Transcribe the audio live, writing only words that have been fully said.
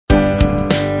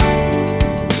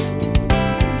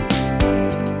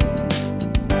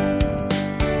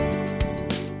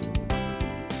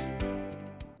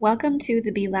Welcome to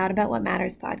the Be Loud About What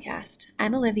Matters podcast.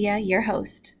 I'm Olivia, your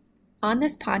host. On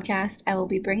this podcast, I will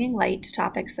be bringing light to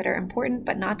topics that are important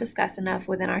but not discussed enough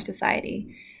within our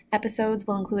society. Episodes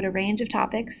will include a range of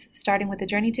topics, starting with the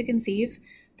journey to conceive,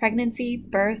 pregnancy,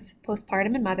 birth,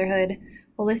 postpartum and motherhood,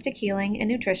 holistic healing and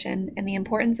nutrition, and the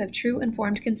importance of true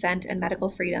informed consent and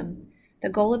medical freedom. The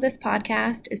goal of this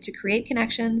podcast is to create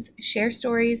connections, share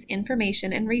stories,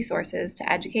 information, and resources to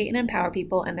educate and empower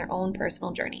people in their own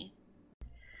personal journey.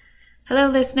 Hello,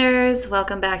 listeners.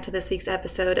 Welcome back to this week's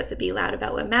episode of the Be Loud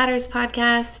About What Matters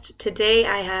podcast. Today,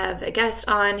 I have a guest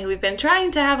on who we've been trying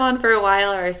to have on for a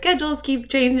while. Our schedules keep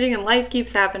changing and life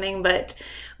keeps happening, but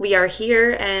we are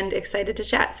here and excited to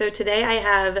chat. So today, I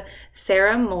have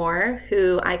Sarah Moore,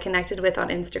 who I connected with on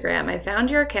Instagram. I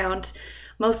found your account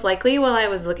most likely while I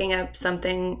was looking up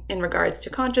something in regards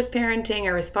to conscious parenting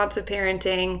or responsive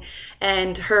parenting,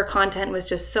 and her content was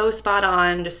just so spot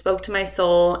on, just spoke to my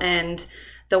soul and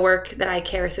the work that I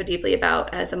care so deeply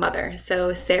about as a mother.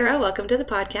 So Sarah, welcome to the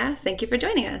podcast. Thank you for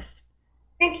joining us.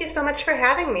 Thank you so much for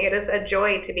having me. It is a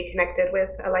joy to be connected with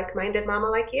a like-minded mama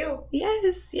like you.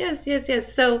 Yes.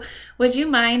 So would you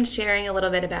mind sharing a little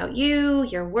bit about you,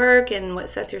 your work, and what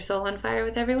sets your soul on fire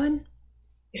with everyone?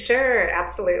 Sure,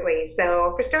 absolutely.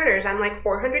 So for starters, I'm like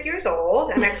 400 years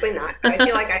old. I'm actually not. I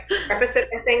feel like I preface it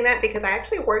by saying that because I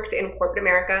actually worked in corporate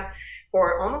America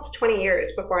for almost 20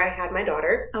 years before I had my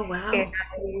daughter. Oh, wow. And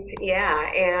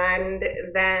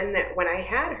then when I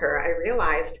had her, I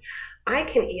realized I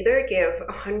can either give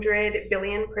 100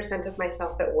 billion% of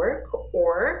myself at work,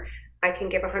 or I can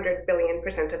give 100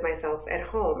 billion% of myself at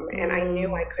home. And I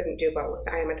knew I couldn't do both.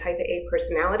 I am a type A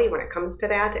personality when it comes to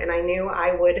that, and I knew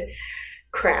I would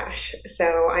crash.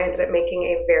 So I ended up making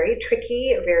a very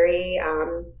tricky, very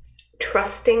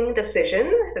trusting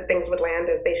decision that things would land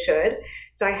as they should.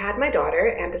 So I had my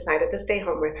daughter and decided to stay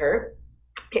home with her,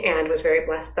 and was very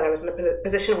blessed that I was in a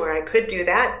position where I could do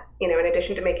that, in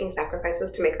addition to making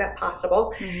sacrifices to make that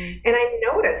possible. Mm-hmm. And I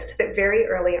noticed that very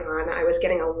early on, I was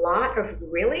getting a lot of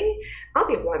really, I'll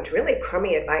be blunt, really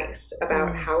crummy advice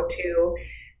about how to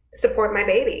support my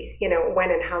baby,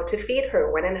 when and how to feed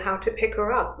her, when and how to pick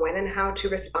her up, when and how to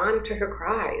respond to her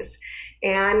cries.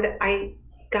 And I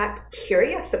got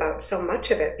curious about so much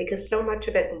of it because so much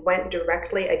of it went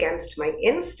directly against my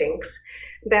instincts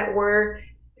that were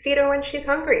feed her when she's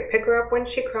hungry, pick her up when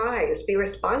she cries, be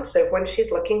responsive when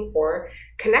she's looking for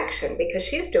connection, because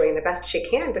she's doing the best she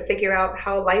can to figure out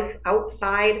how life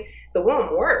outside the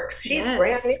womb works. She's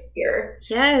brand new here.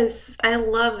 Yes, I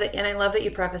love that. And I love that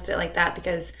you prefaced it like that,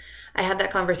 because I had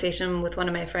that conversation with one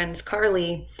of my friends,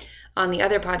 Carly, on the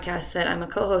other podcast that I'm a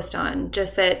co-host on,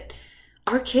 just that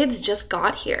our kids just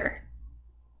got here.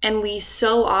 And we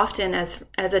so often as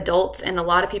adults, and a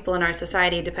lot of people in our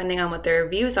society, depending on what their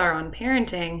views are on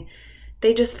parenting,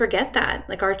 they just forget that.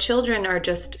 Like, our children are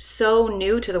just so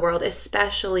new to the world,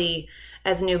 especially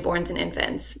as newborns and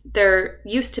infants. They're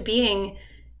used to being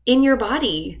in your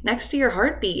body, next to your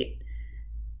heartbeat.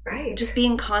 Right. Just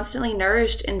being constantly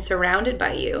nourished and surrounded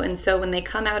by you. And so when they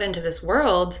come out into this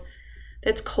world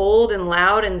that's cold and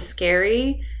loud and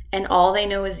scary, and all they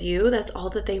know is you, that's all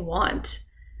that they want.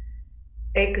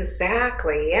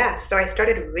 Exactly, yes. So I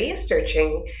started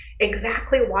researching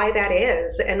exactly why that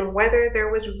is, and whether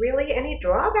there was really any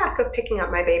drawback of picking up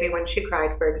my baby when she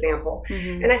cried, for example.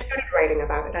 Mm-hmm. And I started writing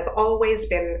about it. I've always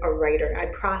been a writer. I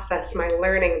process my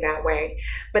learning that way.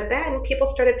 But then people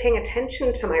started paying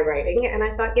attention to my writing, and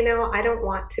I thought, I don't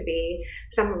want to be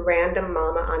some random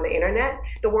mama on the internet.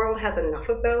 The world has enough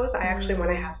of those. I actually want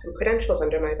to have some credentials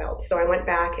under my belt. So I went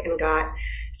back and got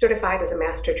certified as a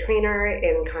master trainer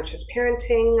in conscious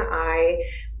parenting. I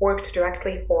worked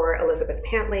directly for Elizabeth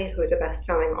Pantley, who is a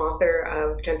best-selling author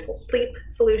of Gentle Sleep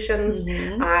Solutions.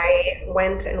 Mm-hmm. I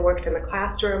went and worked in the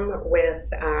classroom with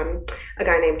a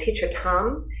guy named Teacher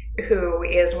Tom, who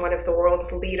is one of the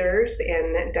world's leaders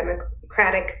in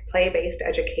democratic play-based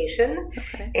education,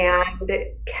 and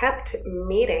kept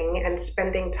meeting and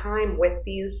spending time with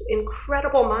these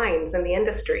incredible minds in the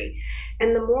industry.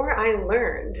 And the more I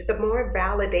learned, the more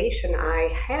validation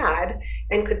I had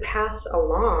and could pass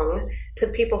along to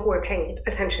the people who were paying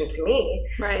attention to me.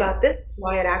 Right. But this is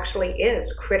why it actually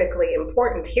is critically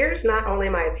important. Here's not only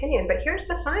my opinion, but here's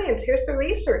the science, here's the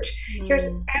research, here's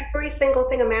every single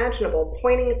thing imaginable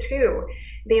pointing to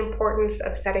the importance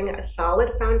of setting a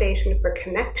solid foundation for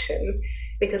connection.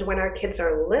 Because when our kids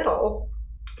are little,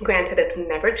 granted, it's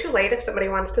never too late if somebody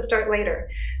wants to start later,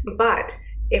 but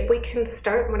if we can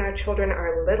start when our children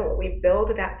are little, we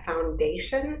build that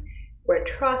foundation where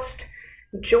trust,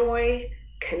 joy,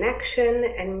 connection,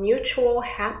 and mutual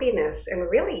happiness and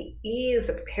really ease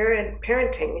of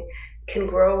parenting can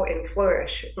grow and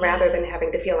flourish rather than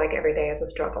having to feel like every day is a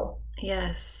struggle.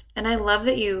 Yes. And I love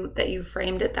that you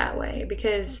framed it that way,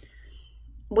 because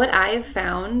what I have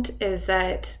found is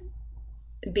that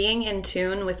being in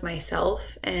tune with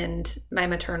myself and my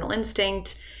maternal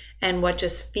instinct and what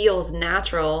just feels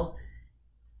natural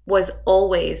was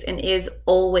always and is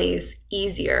always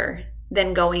easier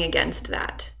than going against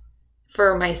that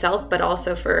for myself, but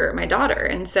also for my daughter.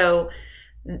 And so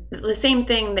the same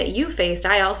thing that you faced,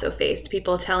 I also faced,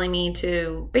 people telling me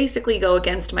to basically go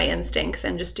against my instincts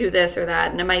and just do this or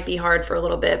that. And it might be hard for a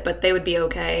little bit, but they would be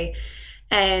okay.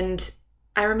 And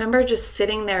I remember just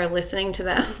sitting there listening to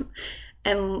them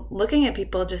and looking at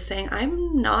people just saying,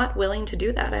 I'm not willing to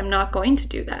do that. I'm not going to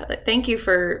do that. Like, thank you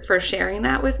for sharing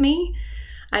that with me.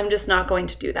 I'm just not going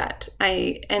to do that.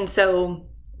 And so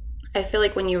I feel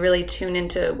like when you really tune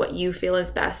into what you feel is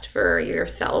best for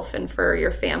yourself and for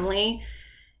your family,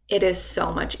 it is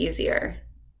so much easier.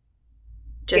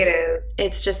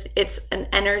 It's an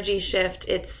energy shift.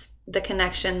 It's the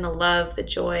connection, the love, the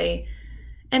joy.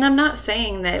 And I'm not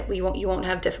saying that you won't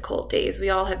have difficult days. We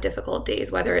all have difficult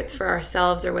days, whether it's for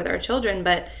ourselves or with our children.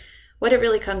 But what it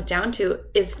really comes down to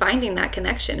is finding that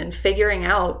connection and figuring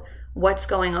out what's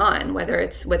going on, whether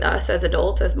it's with us as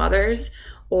adults, as mothers,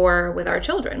 or with our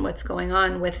children, what's going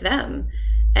on with them.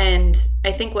 And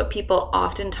I think what people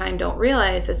oftentimes don't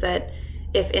realize is that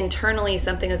if internally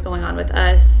something is going on with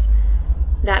us,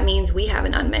 that means we have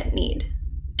an unmet need.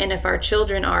 And if our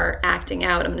children are acting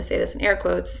out, I'm going to say this in air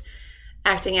quotes,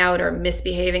 acting out or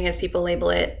misbehaving as people label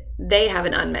it, they have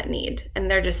an unmet need and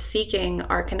they're just seeking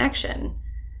our connection.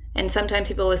 And sometimes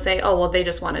people will say, oh, well, they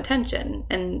just want attention.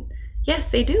 And yes,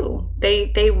 they do.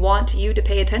 They want you to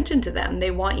pay attention to them.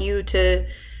 They want you to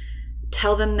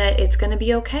tell them that it's going to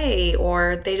be okay,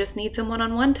 or they just need some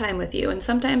one-on-one time with you. And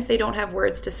sometimes they don't have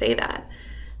words to say that.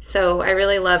 So I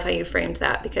really love how you framed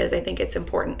that, because I think it's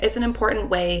important. It's an important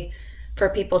way for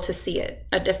people to see it,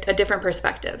 a different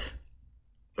perspective.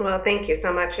 Well, thank you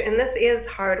so much. And this is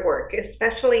hard work,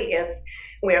 especially if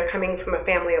we are coming from a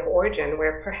family of origin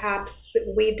where perhaps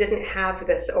we didn't have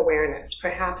this awareness.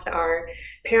 Perhaps our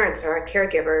parents or our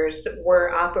caregivers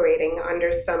were operating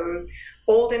under some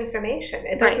old information.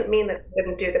 It doesn't mean that they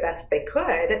didn't do the best they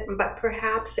could, but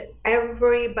perhaps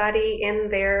everybody in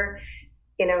their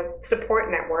support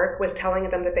network was telling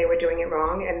them that they were doing it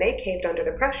wrong, and they caved under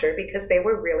the pressure because they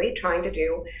were really trying to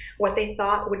do what they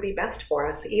thought would be best for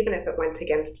us, even if it went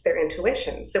against their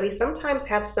intuition. So we sometimes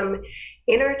have some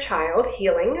inner child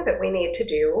healing that we need to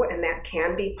do, and that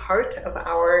can be part of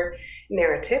our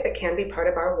narrative. It can be part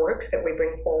of our work that we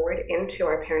bring forward into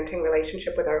our parenting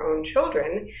relationship with our own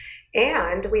children.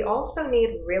 And we also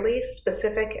need really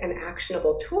specific and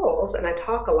actionable tools. And I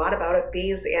talk a lot about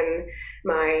these in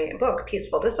my book,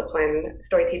 Peaceful Discipline,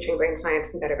 Story Teaching, Brain Science,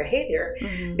 and Better Behavior,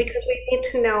 because we need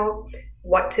to know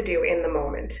what to do in the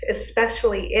moment,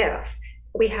 especially if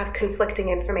we have conflicting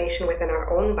information within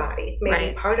our own body.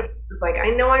 Maybe part of it is like, I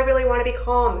know I really want to be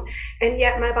calm, and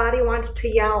yet my body wants to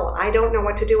yell. I don't know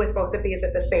what to do with both of these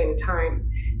at the same time.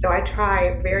 So I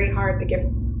try very hard to give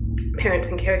parents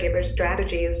and caregivers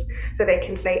strategies so they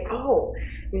can say, oh,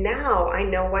 now I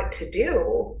know what to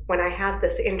do when I have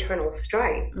this internal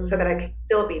strife, so that I can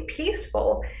still be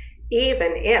peaceful,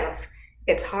 even if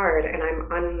it's hard and I'm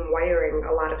unwiring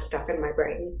a lot of stuff in my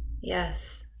brain.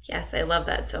 Yes. Yes, I love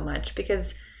that so much,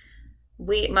 because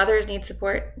mothers need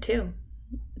support too.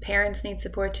 Parents need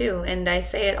support too. And I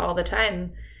say it all the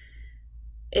time.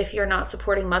 If you're not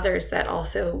supporting mothers, that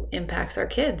also impacts our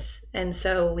kids. And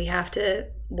so we have to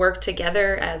work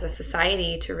together as a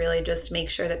society to really just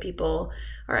make sure that people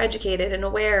are educated and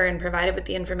aware and provided with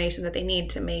the information that they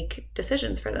need to make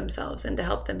decisions for themselves and to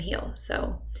help them heal.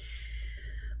 So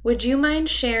would you mind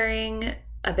sharing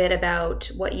a bit about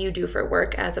what you do for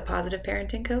work as a positive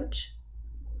parenting coach?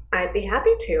 I'd be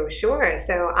happy to, sure.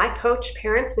 So I coach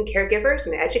parents and caregivers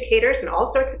and educators and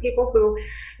all sorts of people who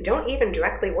don't even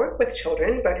directly work with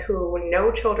children, but who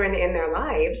know children in their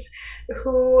lives,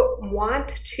 who want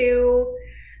to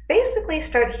basically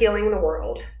start healing the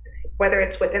world, whether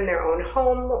it's within their own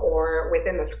home or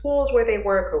within the schools where they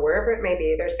work or wherever it may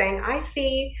be. They're saying, I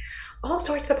see all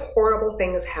sorts of horrible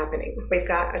things happening. We've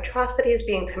got atrocities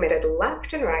being committed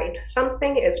left and right.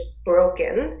 Something is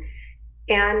broken,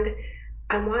 and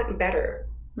I want better,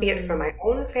 be it for my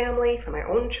own family, for my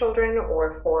own children,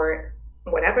 or for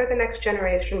whatever the next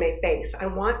generation may face. I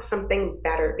want something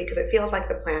better because it feels like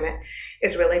the planet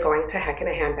is really going to heck in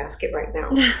a handbasket right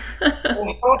now.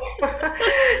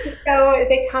 So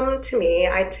they come to me.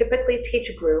 I typically teach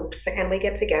groups, and we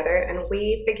get together and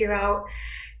we figure out,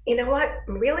 You know what?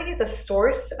 Really, the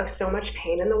source of so much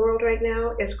pain in the world right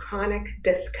now is chronic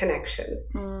disconnection.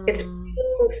 It's Mm,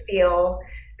 people who feel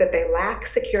that they lack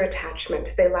secure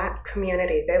attachment, they lack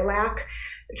community, they lack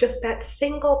just that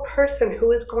single person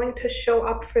who is going to show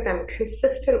up for them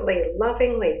consistently,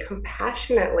 lovingly,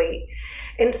 compassionately.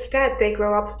 Instead, they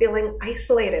grow up feeling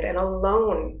isolated and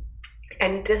alone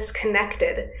and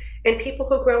disconnected. And people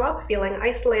who grow up feeling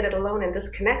isolated, alone, and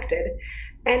disconnected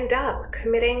end up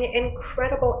committing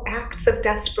incredible acts of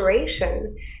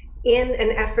desperation in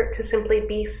an effort to simply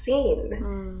be seen.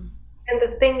 mm, And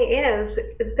the thing is,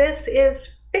 this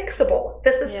is fixable.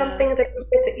 This is yeah. something that is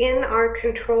within our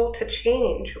control to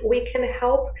change. We can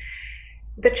help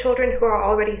the children who are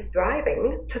already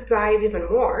thriving to thrive even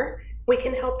more. We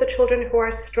can help the children who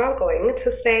are struggling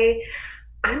to say,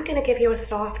 I'm going to give you a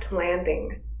soft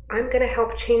landing. I'm going to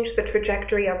help change the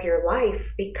trajectory of your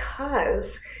life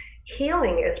because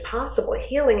healing is possible.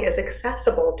 Healing is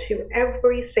accessible to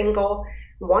every single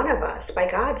one of us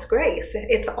by God's grace.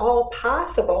 It's all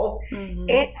possible. Mm-hmm.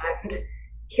 And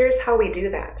here's how we do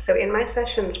that. So, in my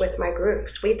sessions with my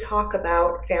groups, we talk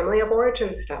about family of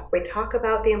origin stuff. We talk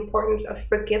about the importance of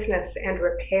forgiveness and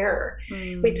repair. We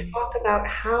Mm, talk about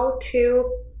how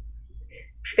to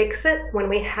fix it when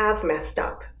we have messed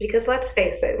up. Because let's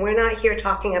face it, we're not here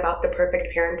talking about the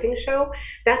perfect parenting show.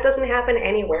 That doesn't happen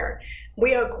anywhere.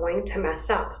 We are going to mess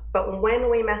up. But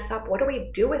when we mess up, what do we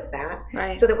do with that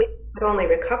right. so that we not only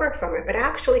recover from it, but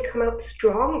actually come out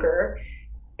stronger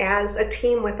as a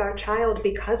team with our child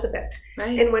because of it?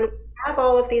 Right. And when we have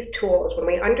all of these tools, when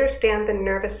we understand the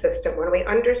nervous system, when we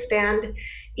understand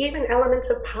even elements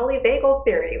of polyvagal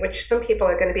theory, which some people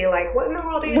are going to be like, what in the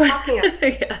world are you talking about?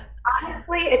 Yeah.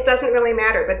 Honestly, it doesn't really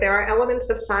matter, but there are elements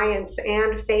of science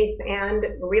and faith and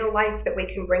real life that we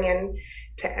can bring in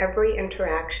to every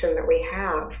interaction that we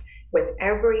have with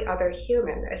every other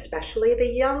human, especially the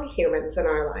young humans in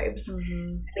our lives.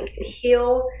 Mm-hmm. We can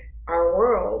heal our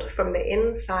world from the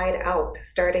inside out,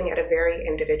 starting at a very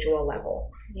individual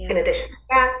level. In Yeah. addition to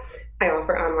that, I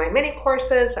offer online mini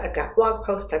courses. I've got blog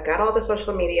posts. I've got all the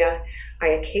social media. I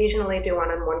occasionally do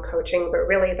one-on-one coaching, but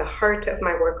really the heart of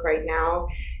my work right now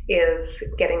is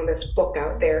getting this book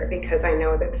out there because I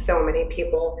know that so many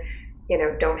people,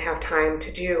 don't have time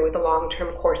to do the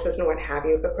long-term courses and what have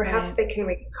you, but perhaps Right. they can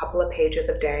read a couple of pages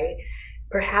a day.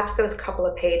 Perhaps those couple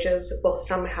of pages will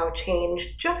somehow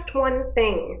change just one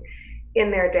thing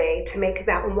in their day to make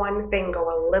that one thing go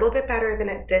a little bit better than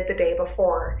it did the day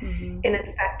before. Mm-hmm. And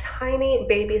it's that tiny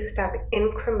baby step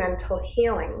incremental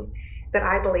healing that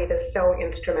I believe is so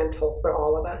instrumental for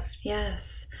all of us.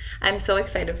 Yes. I'm so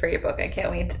excited for your book. I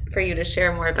can't wait for you to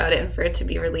share more about it and for it to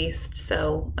be released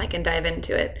so I can dive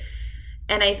into it.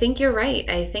 And I think you're right.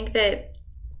 I think that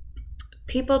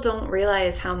people don't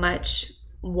realize how much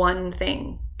one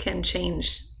thing can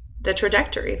change the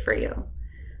trajectory for you.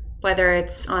 Whether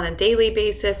it's on a daily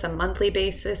basis, a monthly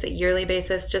basis, a yearly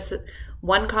basis, just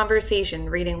one conversation,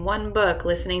 reading one book,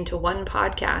 listening to one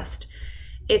podcast.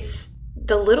 It's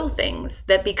the little things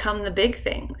that become the big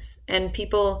things. And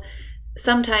people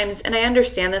sometimes, and I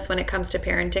understand this when it comes to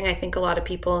parenting, I think a lot of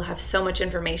people have so much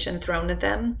information thrown at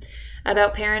them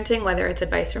about parenting, whether it's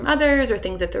advice from others or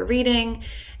things that they're reading,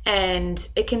 and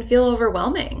it can feel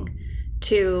overwhelming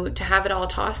to have it all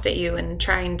tossed at you and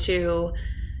trying to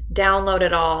download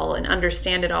it all and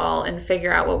understand it all and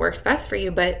figure out what works best for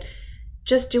you. But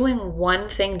just doing one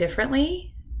thing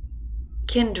differently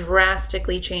can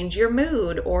drastically change your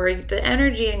mood or the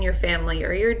energy in your family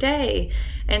or your day.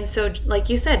 And so, like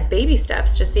you said, baby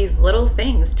steps, just these little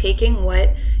things, taking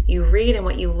what you read and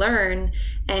what you learn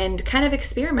and kind of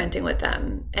experimenting with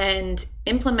them and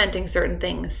implementing certain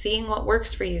things, seeing what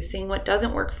works for you, seeing what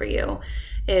doesn't work for you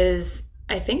is,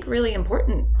 I think, really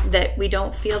important, that we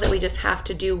don't feel that we just have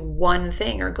to do one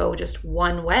thing or go just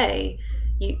one way.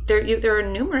 There are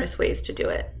numerous ways to do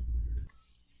it.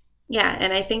 Yeah,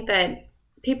 and I think that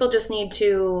people just need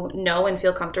to know and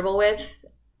feel comfortable with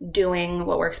doing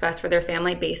what works best for their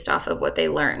family based off of what they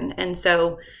learn. And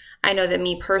so I know that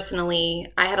me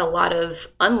personally, I had a lot of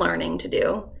unlearning to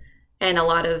do and a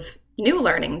lot of new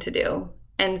learning to do.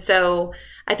 And so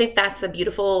I think that's the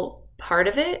beautiful part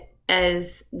of it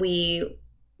as we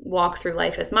walk through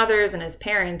life as mothers and as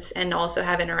parents and also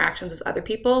have interactions with other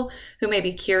people who may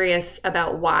be curious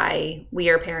about why we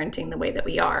are parenting the way that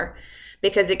we are.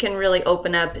 Because it can really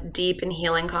open up deep and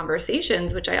healing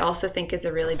conversations, which I also think is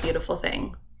a really beautiful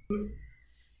thing.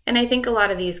 And I think a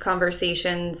lot of these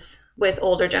conversations with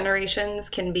older generations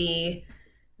can be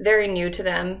very new to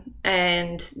them,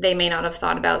 and they may not have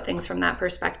thought about things from that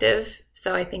perspective.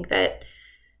 So I think that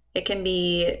it can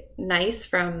be nice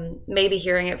from maybe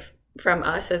hearing it from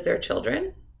us as their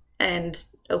children and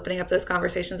opening up those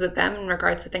conversations with them in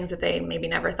regards to things that they maybe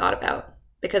never thought about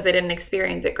because they didn't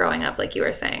experience it growing up, like you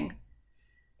were saying.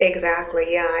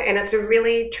 Exactly, yeah. And it's a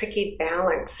really tricky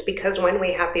balance because when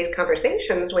we have these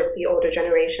conversations with the older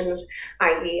generations,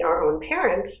 i.e., our own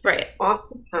parents, right,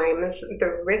 oftentimes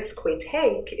the risk we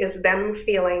take is them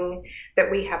feeling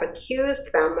that we have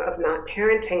accused them of not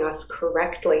parenting us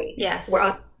correctly. Yes.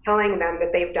 We're telling them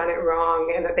that they've done it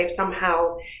wrong and that they've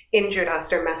somehow injured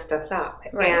us or messed us up.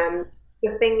 Right. And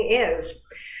the thing is,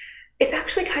 it's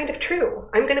actually kind of true.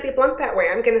 I'm going to be blunt that way.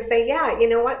 I'm going to say, yeah, you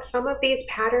know what? Some of these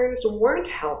patterns weren't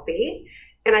healthy.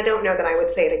 And I don't know that I would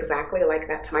say it exactly like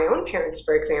that to my own parents,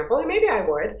 for example, or maybe I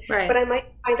would. Right. But I might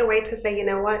find a way to say, you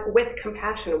know what? With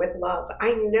compassion, with love,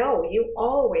 I know you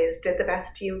always did the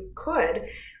best you could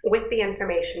with the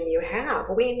information you have.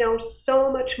 We know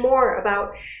so much more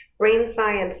about brain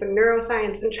science and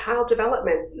neuroscience and child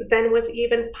development than was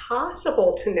even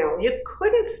possible to know. You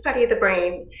couldn't study the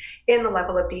brain in the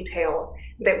level of detail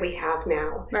that we have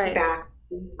now. Right. Back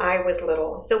when I was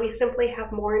little. So we simply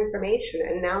have more information.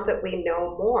 And now that we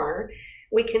know more,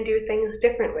 we can do things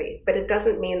differently. But it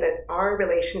doesn't mean that our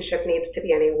relationship needs to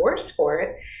be any worse for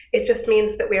it. It just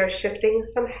means that we are shifting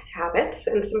some habits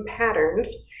and some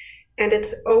patterns. And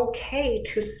it's okay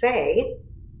to say,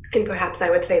 and perhaps I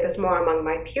would say this more among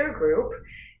my peer group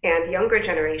and younger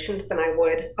generations than I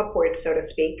would upwards, so to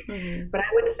speak. Mm-hmm. But I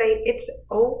would say it's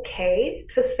okay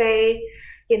to say,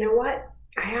 you know what?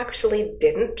 I actually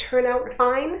didn't turn out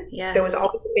fine. Yes. There was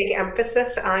always a big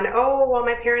emphasis on, oh, well,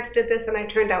 my parents did this and I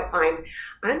turned out fine.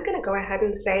 I'm going to go ahead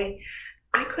and say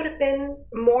I could have been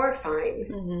more fine.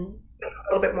 Mm-hmm.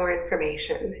 A little bit more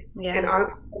information. Yeah. And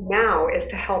our goal now is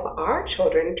to help our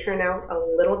children turn out a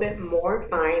little bit more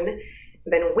fine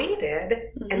than we did.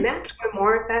 Mm-hmm. And that's where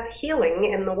more of that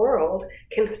healing in the world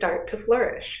can start to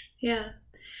flourish. Yeah.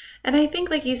 And I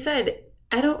think, like you said,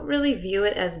 I don't really view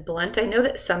it as blunt. I know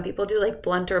that some people do, like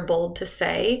blunt or bold to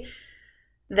say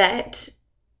that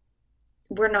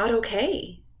we're not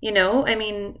okay. You know, I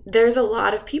mean, there's a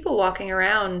lot of people walking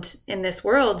around in this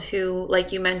world who,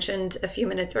 like you mentioned a few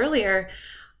minutes earlier,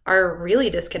 are really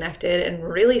disconnected and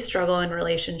really struggle in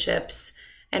relationships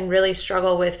and really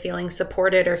struggle with feeling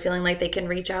supported or feeling like they can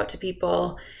reach out to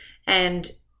people.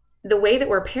 And the way that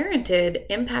we're parented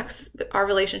impacts our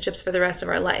relationships for the rest of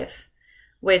our life,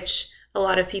 which a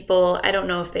lot of people, I don't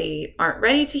know if they aren't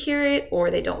ready to hear it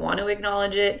or they don't want to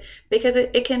acknowledge it because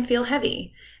it can feel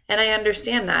heavy. And I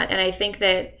understand that. And I think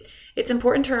that it's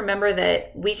important to remember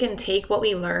that we can take what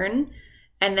we learn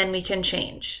and then we can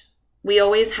change. We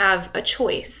always have a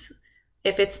choice.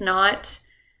 If it's not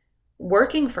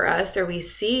working for us or we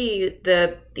see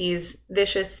these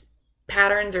vicious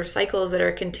patterns or cycles that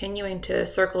are continuing to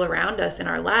circle around us in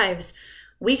our lives,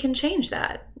 we can change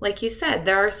that. Like you said,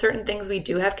 there are certain things we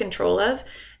do have control of,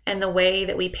 and the way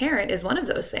that we parent is one of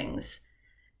those things.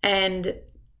 And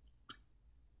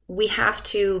we have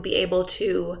to be able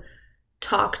to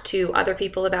talk to other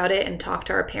people about it and talk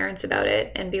to our parents about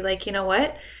it and be like, you know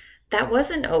what? That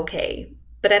wasn't okay.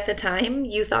 But at the time,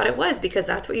 you thought it was because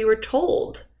that's what you were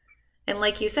told. And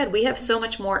like you said, we have so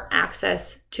much more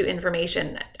access to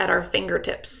information at our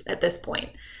fingertips at this point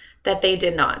that they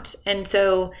did not. And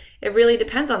so it really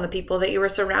depends on the people that you were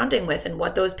surrounding with and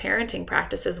what those parenting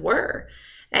practices were.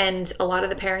 And a lot of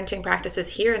the parenting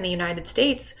practices here in the United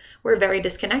States were very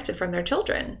disconnected from their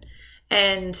children.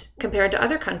 And compared to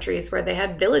other countries where they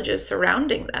had villages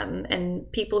surrounding them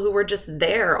and people who were just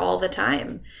there all the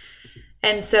time.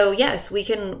 And so, yes, we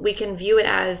can view it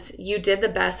as you did the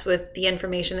best with the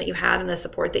information that you had and the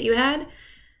support that you had.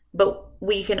 But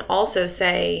we can also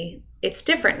say it's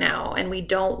different now and we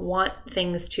don't want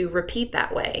things to repeat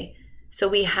that way. So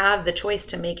we have the choice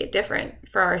to make it different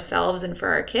for ourselves and for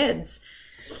our kids.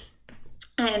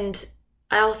 And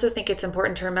I also think it's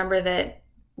important to remember that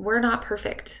we're not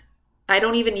perfect. I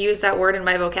don't even use that word in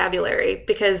my vocabulary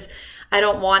because I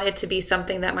don't want it to be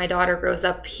something that my daughter grows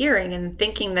up hearing and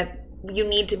thinking that you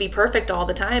need to be perfect all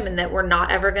the time and that we're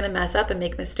not ever going to mess up and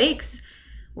make mistakes.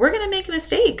 We're going to make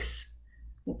mistakes.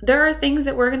 There are things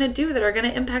that we're going to do that are going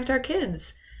to impact our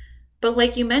kids. But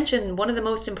like you mentioned, one of the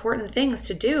most important things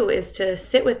to do is to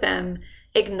sit with them,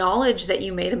 acknowledge that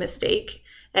you made a mistake,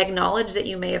 acknowledge that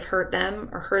you may have hurt them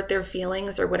or hurt their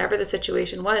feelings or whatever the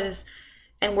situation was,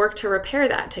 and work to repair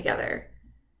that together.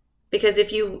 Because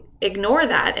if you ignore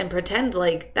that and pretend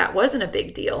like that wasn't a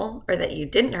big deal or that you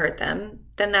didn't hurt them,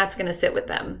 then that's going to sit with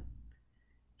them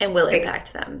and will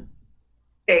impact them.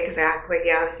 Exactly,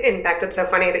 yeah. In fact, it's so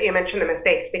funny that you mentioned the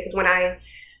mistakes because when I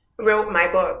wrote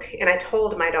my book, and I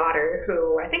told my daughter,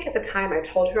 who I think at the time I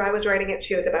told her I was writing it,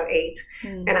 she was about 8.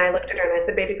 And I looked at her and I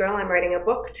said, baby girl, I'm writing a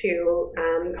book to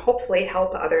hopefully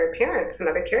help other parents and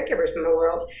other caregivers in the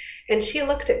world. And she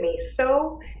looked at me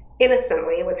so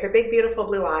innocently with her big, beautiful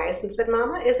blue eyes and said,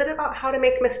 Mama, is it about how to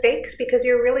make mistakes? Because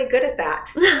you're really good at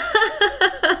that.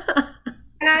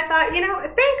 And I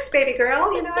thought, thanks, baby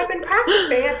girl. I've been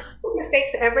practicing. I make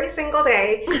mistakes every single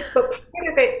day. But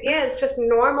part of it is just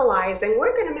normalizing.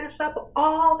 We're going to mess up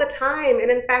all the time.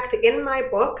 And in fact, in my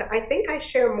book, I think I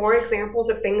share more examples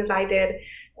of things I did,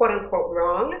 quote unquote,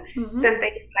 wrong than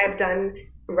things I've done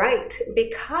right.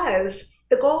 Because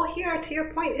the goal here, to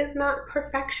your point, is not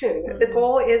perfection. The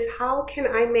goal is, how can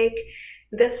I make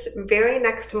this very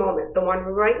next moment, the one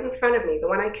right in front of me, the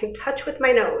one I can touch with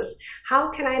my nose, how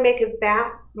can I make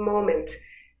that moment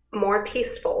more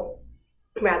peaceful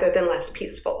rather than less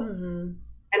peaceful?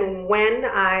 And when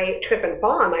I trip and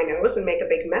fall on my nose and make a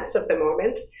big mess of the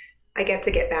moment, I get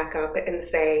to get back up and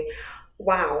say,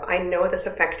 wow, I know this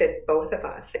affected both of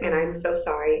us, and I'm so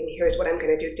sorry, and here's what I'm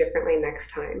going to do differently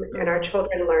next time. And our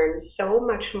children learn so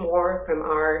much more from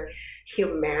our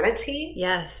humanity.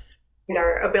 Yes. And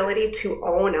our ability to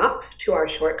own up to our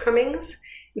shortcomings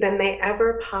than they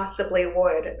ever possibly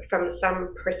would from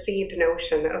some perceived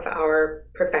notion of our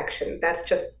perfection. That's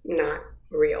just not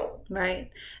real. Right.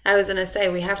 I was going to say,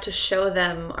 we have to show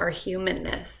them our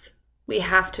humanness. We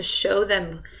have to show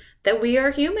them that we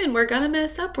are human. We're going to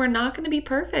mess up. We're not going to be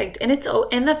perfect. And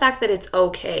the fact that it's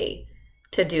okay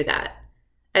to do that,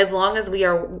 as long as we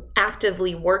are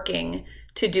actively working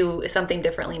to do something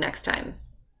differently next time.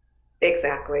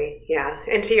 Exactly. Yeah.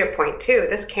 And to your point too,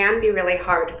 this can be really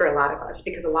hard for a lot of us,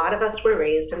 because a lot of us were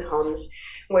raised in homes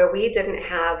where we didn't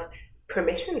have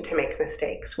permission to make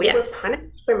mistakes. We were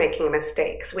punished for making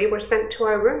mistakes. We were sent to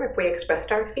our room if we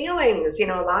expressed our feelings. A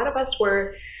lot of us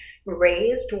were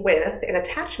raised with, in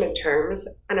attachment terms,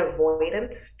 an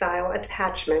avoidant style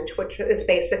attachment, which is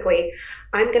basically,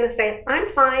 I'm going to say, I'm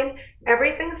fine,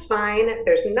 everything's fine,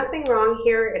 there's nothing wrong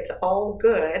here, it's all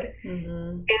good.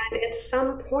 And at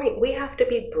some point, we have to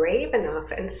be brave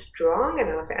enough and strong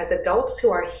enough as adults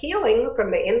who are healing from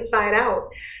the inside out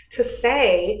to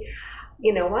say,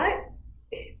 you know what,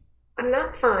 I'm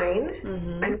not fine,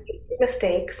 I'm making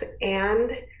mistakes,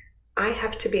 and I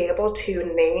have to be able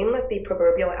to name the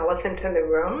proverbial elephant in the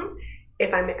room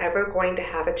if I'm ever going to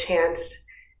have a chance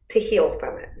to heal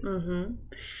from it.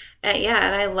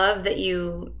 And I love that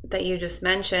you just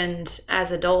mentioned,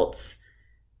 as adults,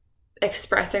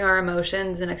 expressing our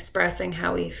emotions and expressing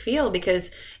how we feel, because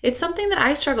it's something that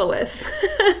I struggle with.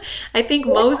 I think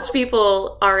most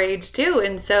people our age do.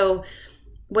 And so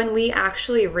when we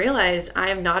actually realize I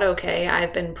am not okay,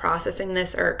 I've been processing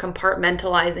this or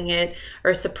compartmentalizing it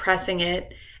or suppressing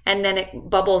it, and then it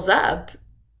bubbles up,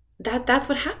 that's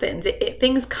what happens.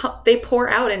 Things they pour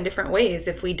out in different ways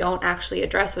if we don't actually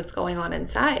address what's going on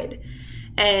inside.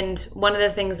 And one of the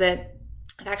things that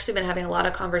I've actually been having a lot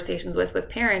of conversations with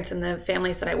parents and the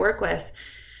families that I work with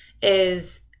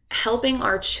is helping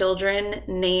our children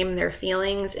name their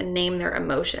feelings and name their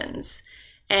emotions.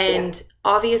 And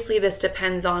obviously this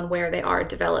depends on where they are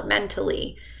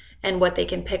developmentally and what they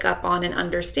can pick up on and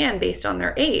understand based on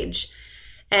their age.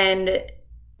 And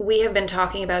we have been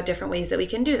talking about different ways that we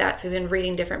can do that. So we've been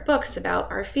reading different books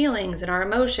about our feelings and our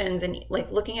emotions, and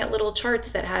like looking at little charts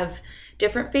that have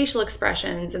different facial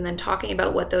expressions, and then talking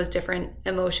about what those different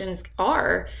emotions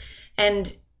are.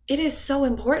 And it is so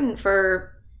important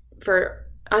for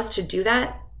us to do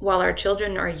that while our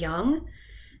children are young,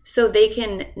 so they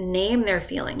can name their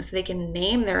feelings, so they can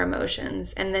name their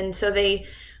emotions, and then so they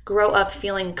grow up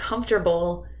feeling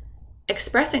comfortable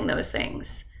expressing those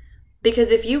things.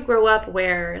 Because if you grow up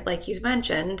where, like you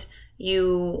mentioned,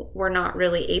 you were not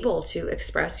really able to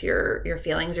express your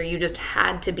feelings, or you just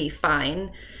had to be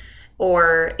fine,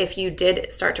 or if you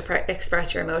did start to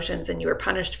express your emotions and you were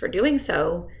punished for doing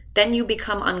so, then you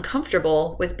become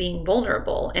uncomfortable with being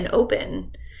vulnerable and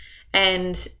open.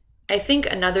 And I think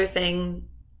another thing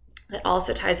that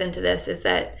also ties into this is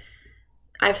that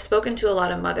I've spoken to a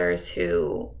lot of mothers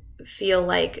who feel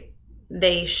like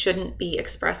they shouldn't be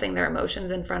expressing their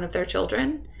emotions in front of their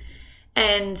children.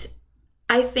 And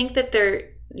I think that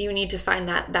you need to find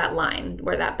that line,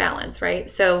 where that balance, right?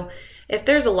 So if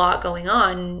there's a lot going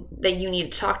on that you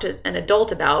need to talk to an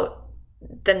adult about,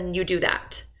 then you do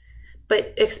that.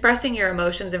 But expressing your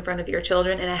emotions in front of your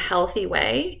children in a healthy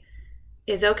way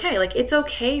is okay. Like, it's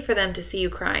okay for them to see you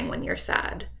crying when you're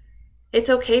sad. It's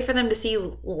okay for them to see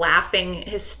you laughing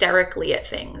hysterically at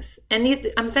things. And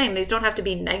I'm saying these don't have to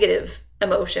be negative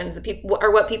emotions,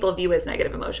 or what people view as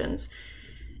negative emotions.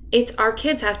 It's our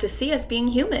kids have to see us being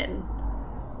human.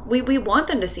 we want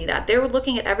them to see that. They're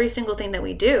looking at every single thing that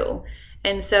we do.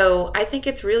 And so I think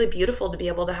it's really beautiful to be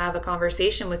able to have a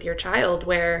conversation with your child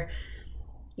where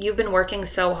you've been working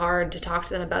so hard to talk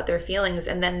to them about their feelings,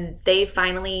 and then they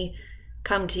finally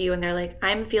come to you and they're like,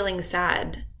 I'm feeling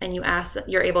sad. And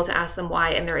you're able to ask them why,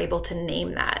 and they're able to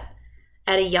name that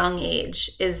at a young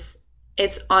age.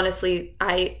 It's honestly,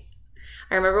 I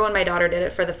remember when my daughter did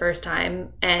it for the first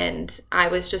time, and I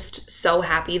was just so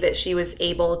happy that she was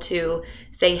able to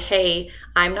say, hey,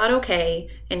 I'm not okay,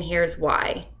 and here's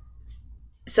why.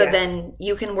 So then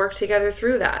you can work together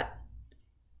through that.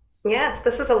 Yes,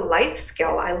 this is a life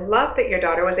skill. I love that your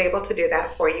daughter was able to do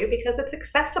that for you because it's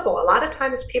accessible. A lot of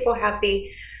times people have the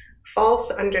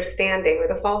false understanding or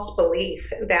the false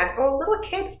belief that, oh, little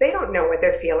kids, they don't know what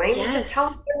they're feeling. Yes. Just tell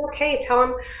them they're okay. Tell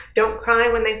them don't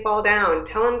cry when they fall down.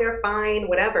 Tell them they're fine,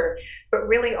 whatever. But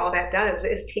really all that does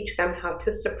is teach them how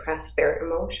to suppress their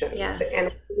emotions. Yes.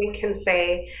 And we can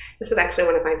say, this is actually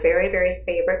one of my very, very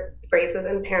favorite phrases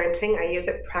in parenting. I use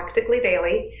it practically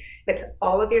daily. It's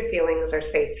all of your feelings are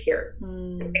safe here.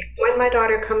 When my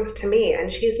daughter comes to me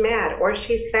and she's mad or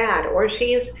she's sad or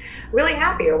she's really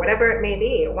happy or whatever it may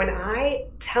be, when I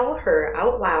tell her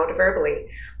out loud verbally,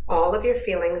 all of your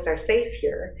feelings are safe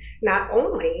here, not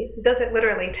only does it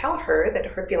literally tell her that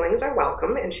her feelings are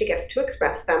welcome and she gets to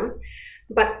express them,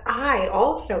 but I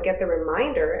also get the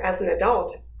reminder as an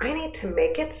adult, I need to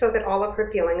make it so that all of her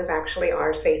feelings actually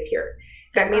are safe here.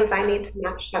 That means I need to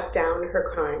not shut down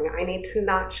her crying. I need to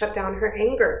not shut down her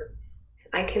anger.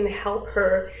 I can help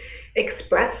her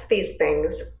express these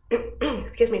things,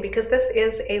 excuse me, because this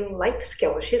is a life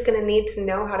skill. She's going to need to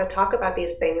know how to talk about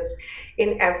these things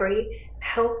in every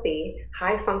healthy,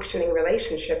 high-functioning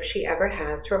relationship she ever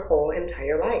has her whole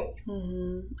entire life.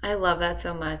 I love that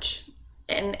so much.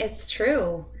 And it's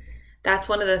true. That's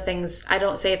one of the things, I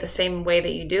don't say it the same way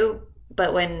that you do,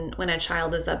 but when a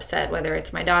child is upset, whether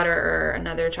it's my daughter or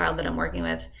another child that I'm working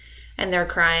with, and they're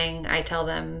crying, I tell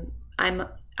them, I'm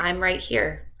right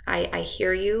here. I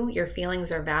hear you. Your feelings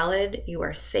are valid. You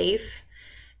are safe.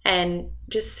 And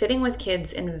just sitting with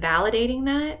kids and validating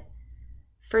that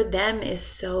for them is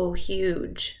so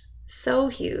huge, so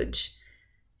huge.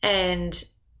 And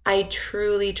I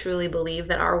truly, truly believe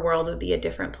that our world would be a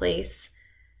different place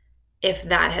if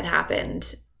that had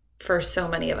happened for so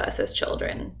many of us as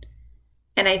children.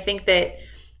 And I think that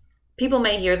people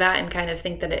may hear that and kind of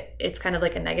think that it's kind of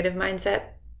like a negative mindset.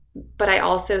 But I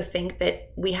also think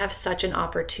that we have such an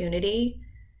opportunity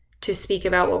to speak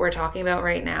about what we're talking about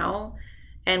right now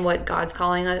and what God's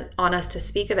calling on us to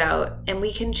speak about. And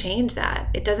we can change that.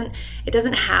 It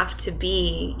doesn't have to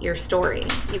be your story.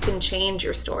 You can change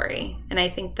your story. And I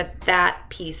think that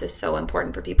piece is so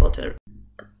important for people to.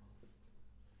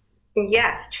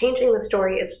 Yes, changing the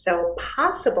story is so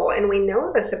possible. And we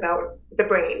know this about the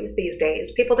brain these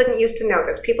days. People didn't used to know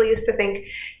this. People used to think,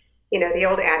 the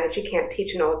old adage, you can't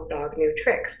teach an old dog new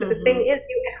tricks. But the thing is,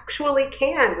 you actually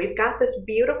can. We've got this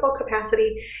beautiful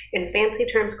capacity in fancy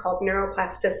terms called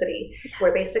neuroplasticity,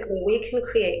 where basically we can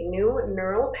create new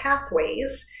neural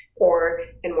pathways, or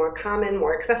in more common,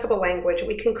 more accessible language,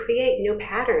 we can create new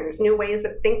patterns, new ways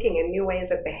of thinking, and new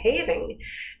ways of behaving.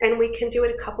 And we can do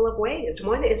it a couple of ways.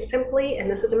 One is simply,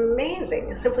 and this is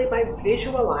amazing, simply by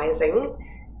visualizing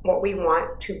what we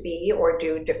want to be or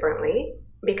do differently,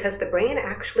 because the brain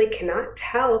actually cannot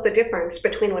tell the difference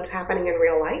between what's happening in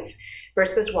real life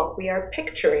versus what we are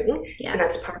picturing. Yes. And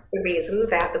that's part of the reason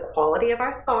that the quality of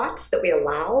our thoughts that we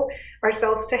allow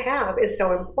ourselves to have is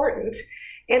so important.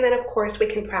 And then, of course, we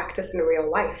can practice in real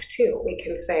life, too. We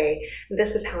can say,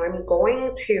 this is how I'm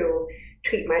going to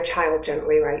treat my child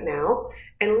gently right now.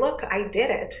 And look, I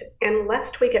did it. And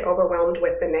lest we get overwhelmed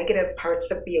with the negative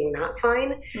parts of being not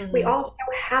fine, we also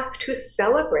have to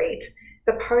celebrate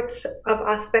the parts of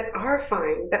us that are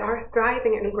fine, that are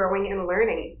thriving and growing and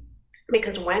learning.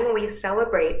 Because when we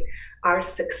celebrate our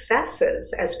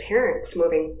successes as parents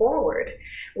moving forward,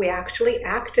 we actually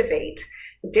activate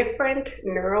different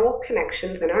neural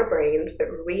connections in our brains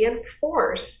that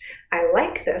reinforce, I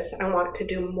like this, I want to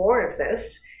do more of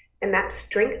this. And that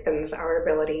strengthens our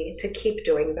ability to keep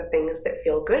doing the things that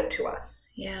feel good to us.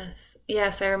 Yes.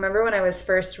 Yes. I remember when I was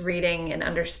first reading and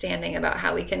understanding about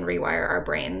how we can rewire our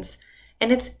brains.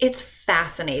 And it's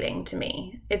fascinating to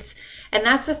me. And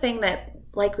that's the thing that,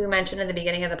 like we mentioned in the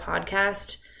beginning of the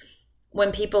podcast,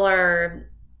 when people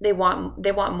they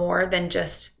want more than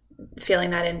just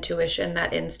feeling that intuition,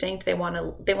 that instinct. They want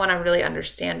to really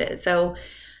understand it. So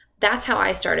that's how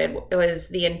I started. It was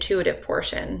the intuitive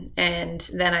portion. And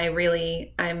then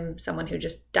I'm someone who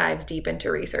just dives deep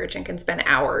into research and can spend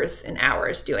hours and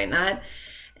hours doing that.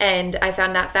 And I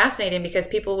found that fascinating because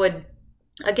people would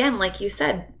again, like you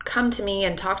said, come to me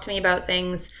and talk to me about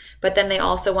things, but then they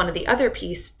also wanted the other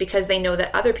piece because they know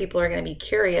that other people are going to be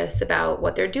curious about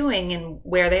what they're doing and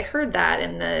where they heard that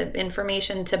and the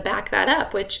information to back that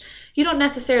up, which you don't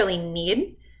necessarily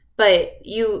need, but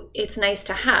it's nice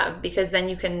to have, because then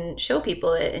you can show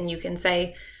people it and you can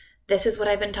say, this is what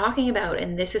I've been talking about,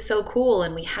 and this is so cool,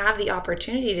 and we have the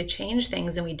opportunity to change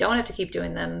things, and we don't have to keep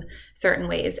doing them certain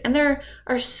ways. And there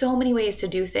are so many ways to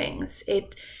do things.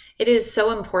 It is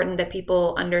so important that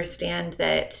people understand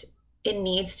that it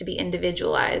needs to be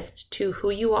individualized to who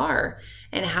you are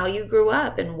and how you grew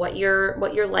up and what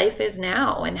your life is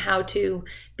now, and how to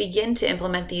begin to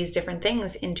implement these different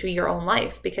things into your own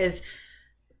life, because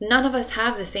none of us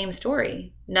have the same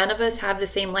story. None of us have the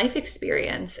same life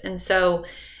experience. And so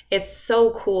it's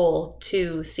so cool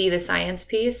to see the science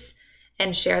piece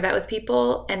and share that with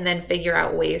people, and then figure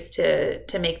out ways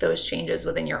to make those changes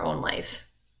within your own life.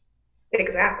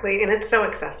 Exactly. And it's so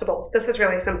accessible. This is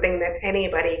really something that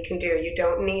anybody can do. You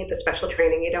don't need the special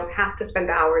training. You don't have to spend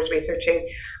hours researching.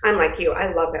 I'm like you.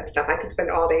 I love that stuff. I could spend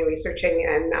all day researching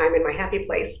and I'm in my happy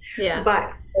place. Yeah.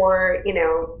 But for,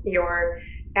 your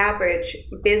average,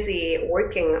 busy,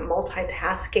 working,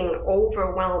 multitasking,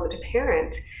 overwhelmed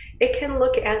parent, it can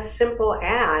look as simple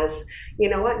as,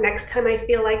 next time I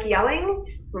feel like yelling,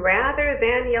 rather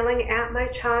than yelling at my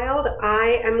child,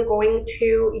 I am going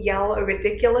to yell a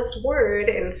ridiculous word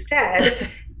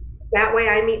instead. That way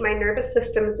I meet my nervous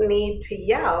system's need to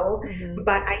yell,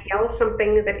 but I yell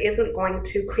something that isn't going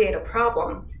to create a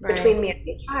problem between me and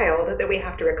my child that we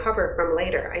have to recover from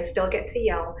later. I still get to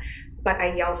yell, but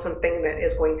I yell something that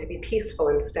is going to be peaceful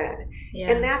instead.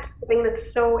 Yeah. And that's something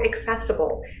that's so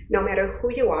accessible, no matter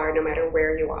who you are, no matter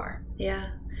where you are. Yeah.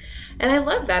 And I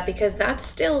love that, because that's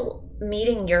still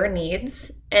meeting your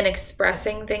needs and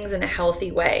expressing things in a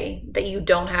healthy way that you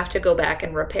don't have to go back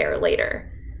and repair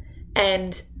later.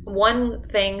 And one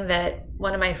thing that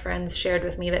one of my friends shared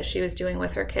with me that she was doing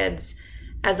with her kids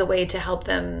as a way to help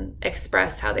them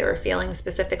express how they were feeling,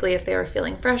 specifically if they were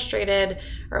feeling frustrated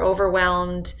or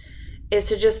overwhelmed, is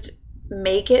to just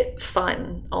make it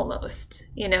fun almost,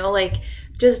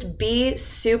 just be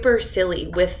super silly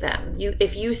with them.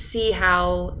 If you see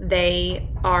how they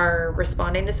are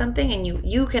responding to something, and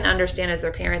you can understand as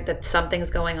their parent that something's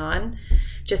going on,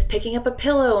 just picking up a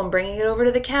pillow and bringing it over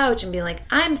to the couch and being like,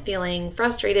 I'm feeling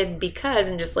frustrated because,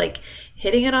 and just like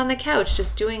hitting it on the couch,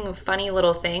 just doing funny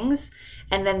little things.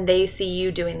 And then they see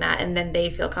you doing that, and then they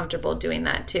feel comfortable doing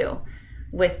that too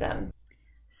with them.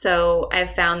 So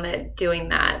I've found that doing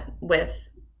that with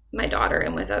my daughter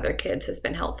and with other kids has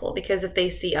been helpful, because if they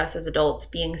see us as adults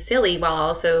being silly while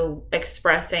also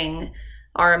expressing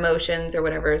our emotions or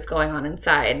whatever is going on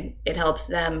inside, it helps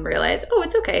them realize, oh,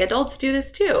 it's okay, adults do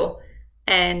this too.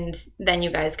 And then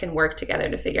you guys can work together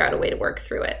to figure out a way to work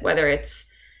through it, whether it's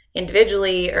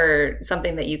individually or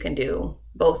something that you can do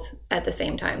both at the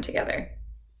same time together.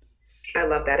 I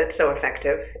love that. It's so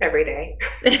effective every day.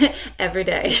 Every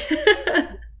day.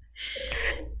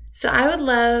 So I would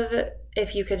love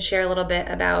if you could share a little bit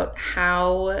about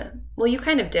how, well, you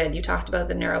kind of did. You talked about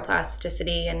the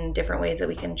neuroplasticity and different ways that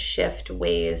we can shift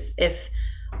ways if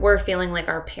we're feeling like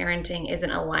our parenting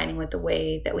isn't aligning with the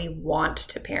way that we want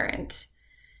to parent.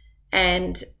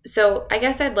 And so I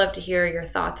guess I'd love to hear your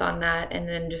thoughts on that, and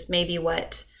then just maybe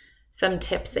what some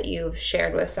tips that you've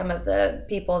shared with some of the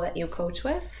people that you coach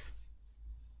with.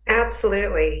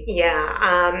 Absolutely.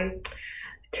 Yeah.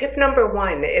 Tip number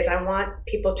one is I want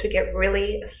people to get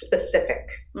really specific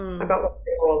about what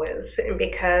their goal is. And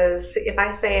because if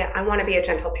I say I want to be a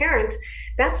gentle parent,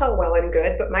 that's all well and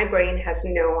good, but my brain has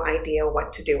no idea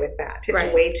what to do with that.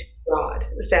 It's way too broad.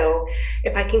 So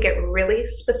if I can get really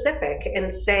specific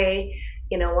and say,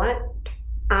 you know what,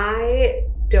 I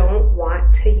don't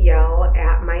want to yell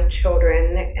at my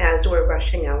children as we're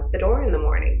rushing out the door in the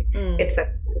morning. It's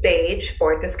a stage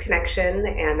for disconnection,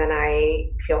 and then I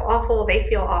feel awful, they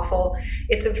feel awful.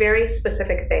 It's a very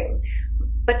specific thing.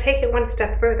 But take it one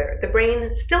step further. The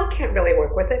brain still can't really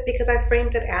work with it because I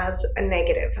framed it as a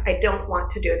negative. I don't want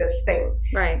to do this thing.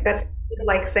 Right. That's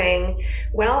like saying,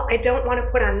 well, I don't want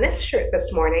to put on this shirt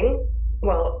this morning.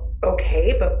 Well,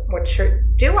 okay, but what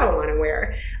shirt do I want to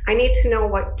wear? I need to know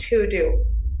what to do.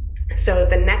 So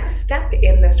the next step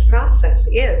in this process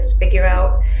is figure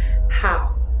out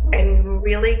how and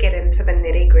really get into the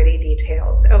nitty-gritty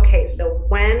details. Okay, so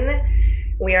when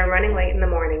we are running late in the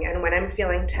morning and when I'm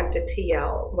feeling tempted to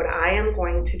yell, what I am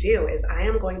going to do is I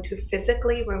am going to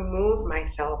physically remove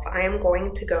myself. I am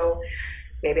going to go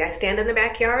Maybe I stand in the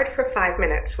backyard for 5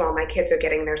 minutes while my kids are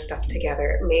getting their stuff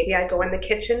together. Maybe I go in the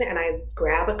kitchen and I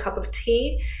grab a cup of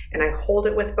tea and I hold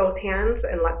it with both hands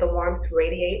and let the warmth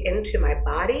radiate into my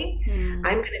body.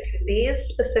 I'm going to do these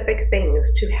specific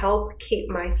things to help keep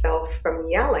myself from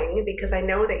yelling, because I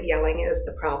know that yelling is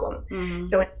the problem.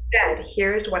 So instead,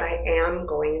 here's what I am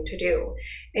going to do.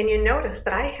 And you notice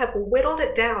that I have whittled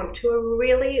it down to a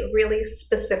really, really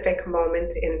specific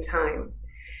moment in time.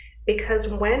 Because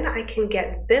when I can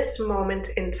get this moment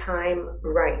in time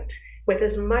right, with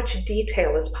as much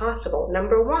detail as possible,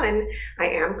 number one, I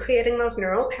am creating those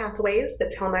neural pathways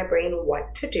that tell my brain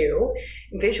what to do,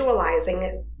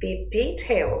 visualizing the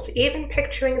details, even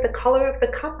picturing the color of the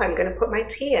cup I'm going to put my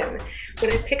tea in.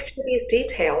 When I picture these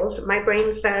details, my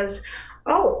brain says,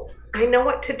 oh, I know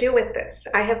what to do with this.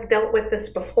 I have dealt with this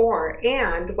before,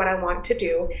 and what I want to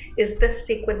do is this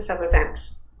sequence of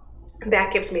events.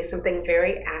 That gives me something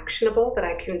very actionable that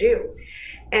I can do.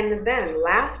 And then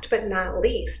last but not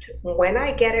least, when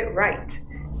I get it right,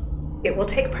 it will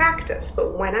take practice,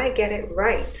 but when I get it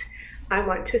right, I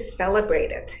want to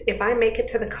celebrate it. If I make it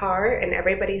to the car and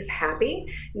everybody's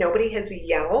happy, nobody has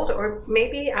yelled, or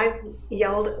maybe I've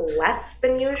yelled less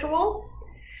than usual,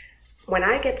 when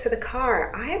I get to the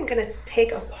car, I am going to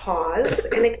take a pause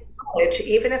and acknowledge,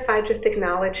 even if I just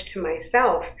acknowledge to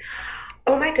myself,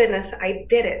 oh my goodness, I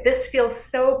did it. This feels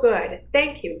so good.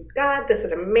 Thank you, God. This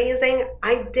is amazing.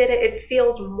 I did it. It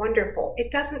feels wonderful.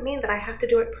 It doesn't mean that I have to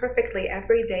do it perfectly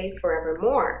every day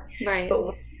forevermore. Right. But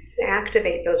when I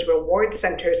activate those reward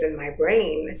centers in my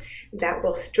brain, that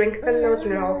will strengthen those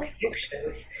neural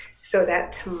connections so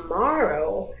that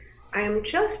tomorrow I am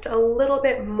just a little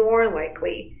bit more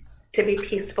likely to be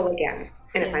peaceful again.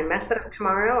 And if I mess it up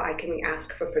tomorrow, I can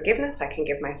ask for forgiveness. I can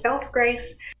give myself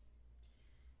grace.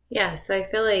 Yeah, so I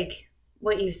feel like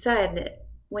what you said,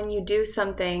 when you do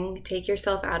something, take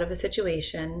yourself out of a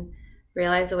situation,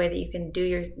 realize the way that you can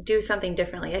do something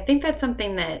differently. I think that's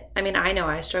something that, I know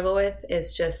I struggle with,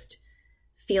 is just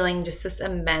feeling just this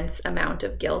immense amount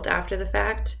of guilt after the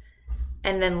fact,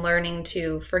 and then learning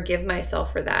to forgive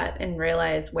myself for that and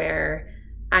realize where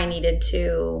I needed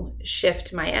to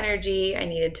shift my energy. I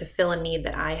needed to fill a need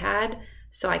that I had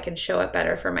so I could show up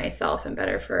better for myself and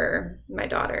better for my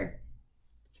daughter.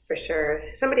 For sure.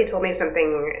 Somebody told me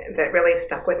something that really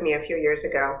stuck with me a few years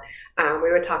ago. We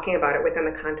were talking about it within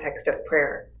the context of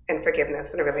prayer and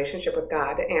forgiveness and a relationship with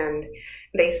God. And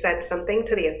they said something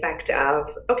to the effect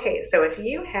of, okay, so if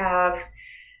you have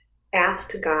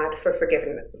asked God for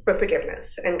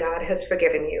forgiveness and God has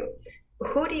forgiven you,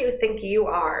 who do you think you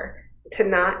are to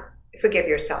not forgive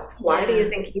yourself? Why do you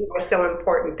think you are so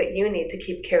important that you need to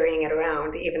keep carrying it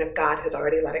around even if God has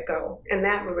already let it go? And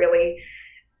that really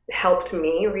helped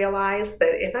me realize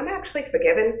that if I'm actually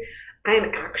forgiven, I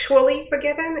am actually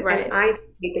forgiven, right. And I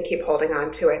need to keep holding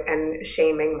on to it and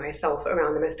shaming myself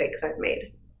around the mistakes I've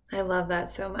made. I love that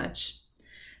so much.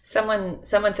 Someone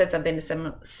said something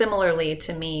similarly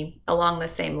to me along the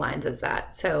same lines as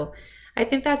that. So I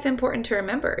think that's important to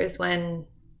remember, is when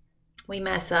we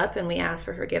mess up and we ask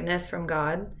for forgiveness from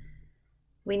God,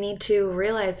 we need to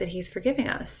realize that He's forgiving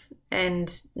us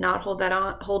and not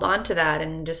hold on to that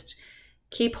and just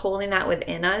keep holding that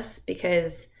within us,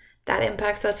 because that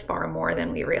impacts us far more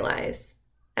than we realize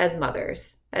as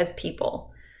mothers, as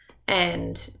people.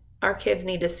 And our kids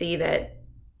need to see that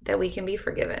we can be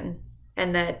forgiven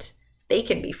and that they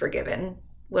can be forgiven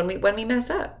when we mess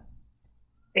up.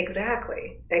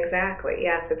 Exactly.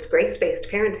 Yes, it's grace-based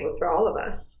parenting for all of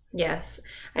us. Yes.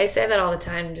 I say that all the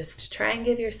time, just to try and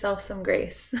give yourself some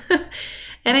grace.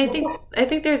 And I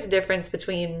think there's a difference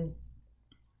between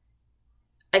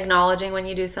acknowledging when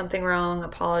you do something wrong,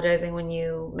 apologizing when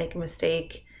you make a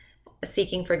mistake,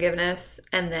 seeking forgiveness,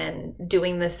 and then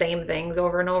doing the same things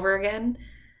over and over again,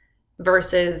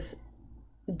 versus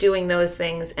doing those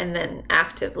things and then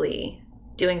actively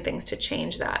doing things to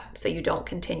change that so you don't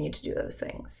continue to do those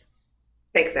things.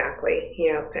 Exactly.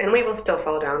 Yep. And we will still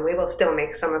fall down. We will still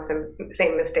make some of the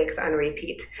same mistakes on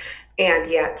repeat. And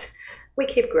yet we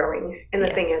keep growing. And the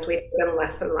thing is, we do them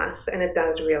less and less. And it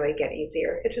does really get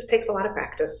easier. It just takes a lot of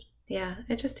practice. Yeah,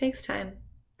 it just takes time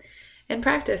and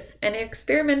practice and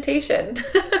experimentation.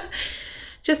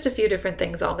 Just a few different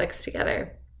things all mixed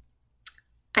together.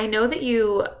 I know that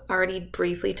you already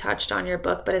briefly touched on your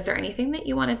book, but is there anything that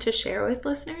you wanted to share with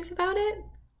listeners about it?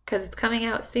 Because it's coming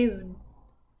out soon.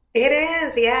 It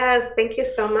is, yes. Thank you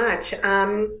so much.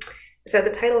 So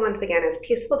the title, once again, is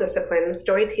Peaceful Discipline,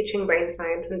 Story Teaching Brain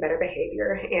Science and Better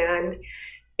Behavior. And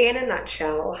in a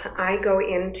nutshell, I go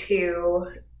into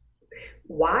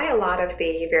why a lot of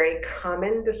the very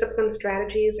common discipline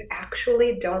strategies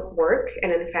actually don't work,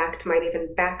 and in fact might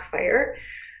even backfire.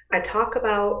 I talk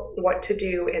about what to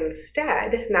do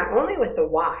instead, not only with the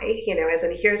why, as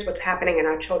in here's what's happening in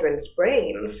our children's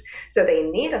brains, so they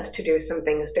need us to do some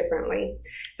things differently.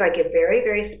 So I give very,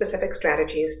 very specific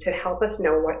strategies to help us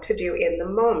know what to do in the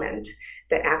moment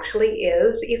that actually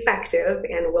is effective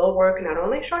and will work not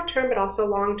only short term, but also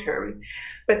long term.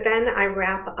 But then I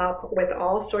wrap up with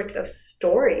all sorts of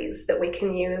stories that we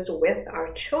can use with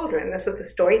our children. This is the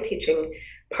story teaching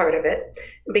part of it,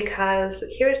 because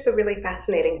here's the really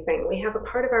fascinating thing. We have a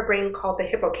part of our brain called the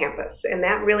hippocampus, and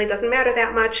that really doesn't matter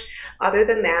that much. Other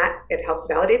than that, it helps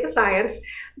validate the science,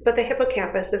 but the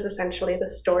hippocampus is essentially the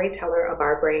storyteller of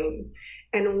our brain.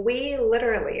 And we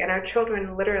literally, and our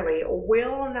children literally,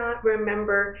 will not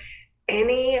remember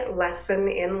any lesson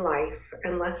in life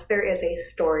unless there is a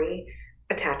story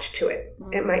attached to it.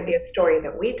 It might be a story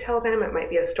that we tell them, it might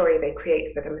be a story they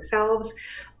create for themselves,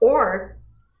 or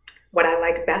what I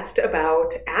like best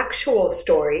about actual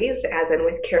stories, as in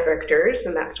with characters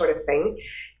and that sort of thing,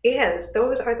 is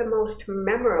those are the most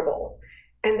memorable.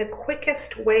 And the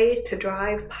quickest way to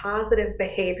drive positive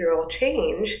behavioral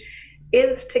change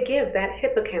is to give that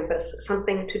hippocampus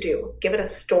something to do. Give it a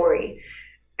story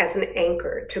as an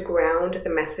anchor to ground the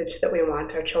message that we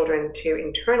want our children to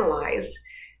internalize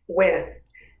with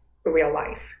real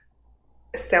life.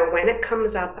 So when it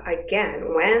comes up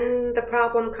again, when the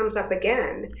problem comes up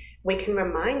again, we can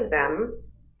remind them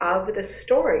of the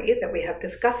story that we have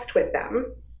discussed with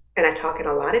them. And I talk in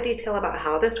a lot of detail about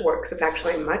how this works. It's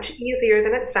actually much easier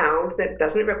than it sounds. It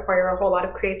doesn't require a whole lot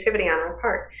of creativity on our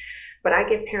part. But I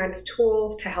give parents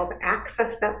tools to help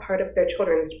access that part of their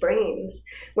children's brains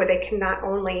where they can not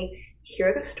only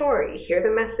hear the story, hear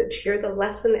the message, hear the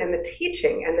lesson and the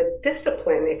teaching and the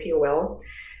discipline, if you will,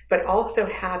 but also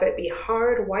have it be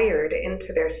hardwired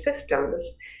into their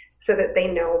systems so that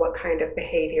they know what kind of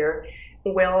behavior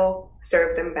will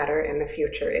serve them better in the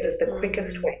future. It is the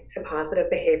quickest way to positive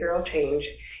behavioral change.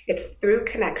 It's through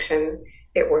connection.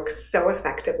 It works so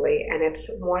effectively, and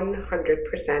it's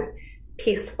 100%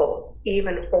 peaceful,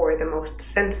 even for the most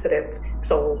sensitive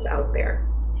souls out there.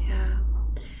 Yeah.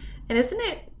 And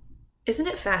isn't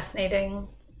it fascinating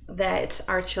that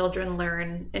our children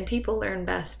learn, and people learn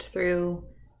best through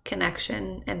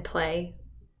connection and play?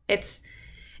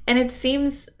 And it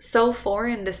seems so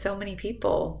foreign to so many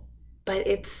people, but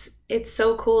it's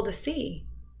so cool to see.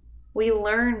 We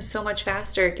learn so much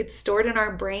faster. It gets stored in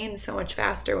our brain so much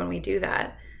faster when we do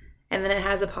that. And then it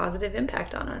has a positive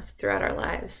impact on us throughout our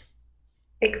lives.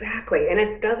 Exactly. And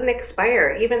it doesn't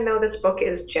expire, even though this book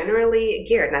is generally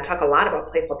geared, and I talk a lot about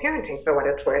playful parenting for what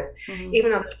it's worth,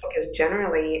 even though this book is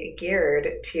generally geared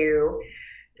to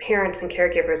parents and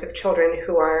caregivers of children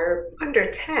who are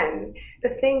under 10, the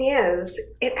thing is,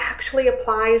 it actually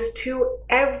applies to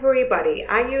everybody.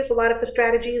 I use a lot of the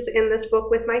strategies in this book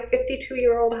with my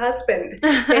 52-year-old husband.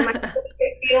 They might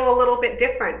feel a little bit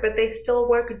different, but they still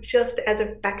work just as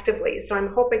effectively. So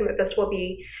I'm hoping that this will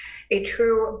be a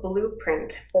true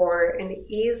blueprint for an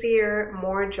easier,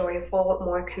 more joyful,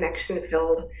 more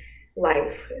connection-filled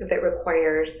life that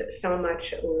requires so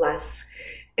much less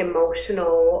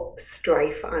emotional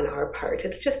strife on our part.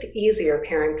 It's just easier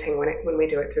parenting when we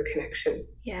do it through connection.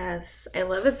 Yes, I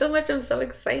love it so much. I'm so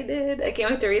excited. I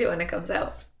can't wait to read it when it comes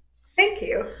out. Thank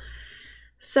you.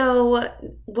 So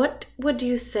what would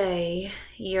you say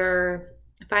your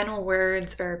final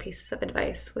words or pieces of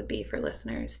advice would be for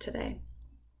listeners today?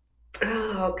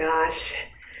 Oh gosh.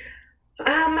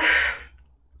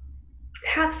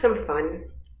 Have some fun.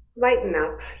 Lighten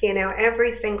up,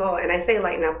 every single, and I say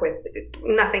lighten up with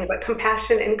nothing but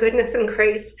compassion and goodness and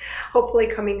grace, hopefully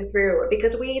coming through,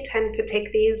 because we tend to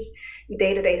take these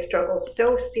day-to-day struggles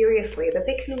so seriously that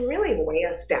they can really weigh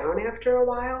us down after a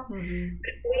while.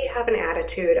 We have an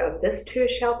attitude of this too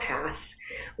shall pass.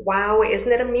 Wow,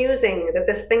 isn't it amusing that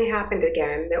this thing happened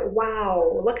again? That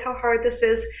wow, look how hard this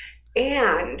is.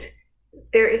 And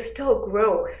there is still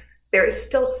growth. There is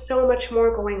still so much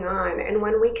more going on. And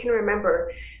when we can remember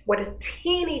what a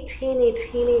teeny, teeny,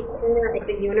 teeny corner of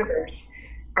the universe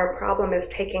our problem is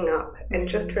taking up, and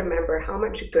just remember how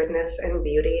much goodness and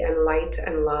beauty and light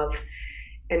and love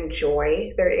and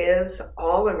joy there is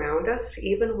all around us,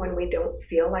 even when we don't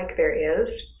feel like there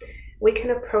is, we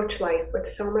can approach life with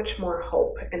so much more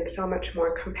hope and so much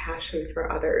more compassion for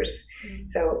others.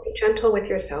 So be gentle with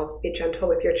yourself, be gentle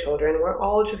with your children. We're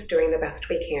all just doing the best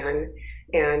we can.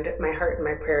 And my heart and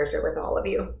my prayers are with all of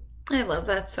you. I love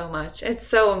that so much. It's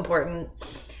so important.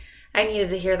 I needed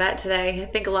to hear that today. I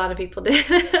think a lot of people did.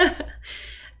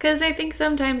 Because I think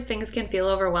sometimes things can feel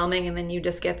overwhelming and then you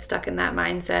just get stuck in that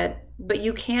mindset. But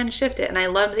you can shift it. And I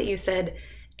love that you said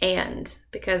and,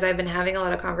 because I've been having a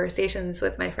lot of conversations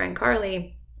with my friend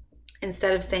Carly.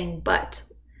 Instead of saying but,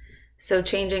 So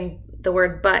changing the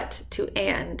word but to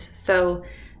and. So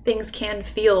things can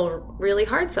feel really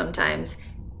hard sometimes.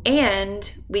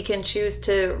 And we can choose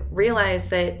to realize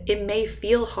that it may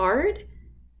feel hard,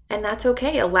 and that's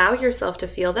okay. Allow yourself to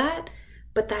feel that,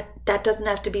 but that doesn't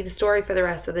have to be the story for the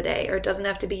rest of the day, or it doesn't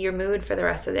have to be your mood for the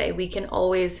rest of the day. We can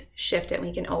always shift it.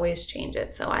 We can always change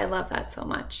it. So I love that so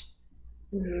much.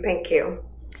 Thank you.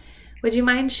 Would you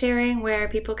mind sharing where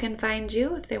people can find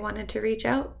you if they wanted to reach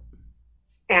out?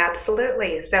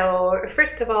 Absolutely. So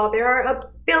first of all, there are a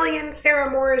billion Sarah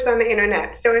Moores on the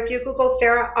internet. So if you Google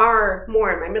Sarah R.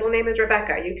 Moore, my middle name is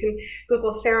Rebecca, you can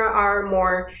Google Sarah R.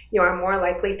 Moore. You are more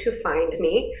likely to find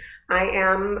me. I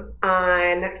am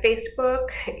on Facebook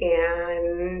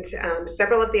and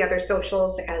several of the other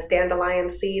socials as Dandelion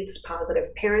Seeds Positive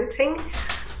Parenting.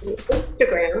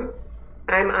 Instagram,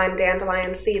 I'm on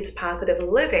Dandelion Seeds Positive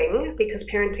Living because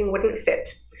parenting wouldn't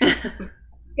fit.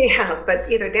 Yeah,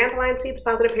 but either Dandelion Seeds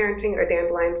Positive Parenting or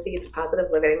Dandelion Seeds Positive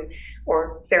Living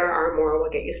or Sarah R. Moore will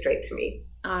get you straight to me.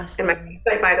 Awesome. And my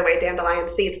website, by the way,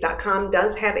 dandelionseeds.com,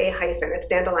 does have a hyphen. It's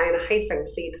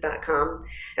dandelion-seeds.com.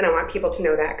 And I want people to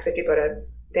know that, because if you go to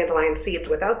Dandelion Seeds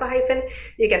without the hyphen,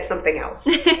 you get something else.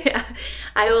 Yeah,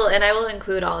 I will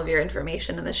include all of your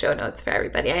information in the show notes for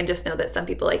everybody. I just know that some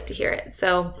people like to hear it.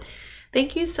 So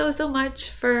thank you so much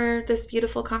for this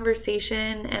beautiful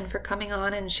conversation and for coming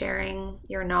on and sharing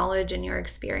your knowledge and your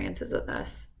experiences with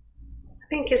us.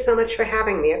 Thank you so much for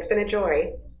having me. It's been a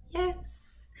joy.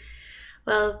 Yes.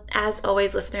 Well, as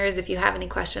always, listeners, if you have any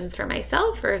questions for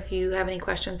myself or if you have any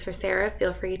questions for Sarah,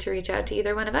 feel free to reach out to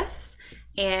either one of us,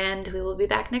 and we will be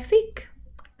back next week.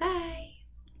 Bye.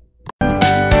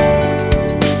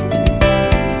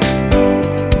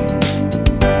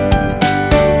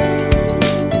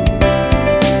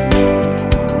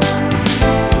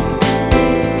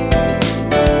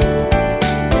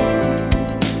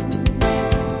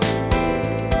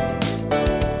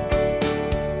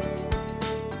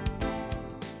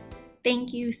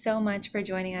 Thank you so much for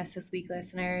joining us this week,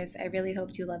 listeners. I really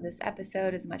hoped you loved this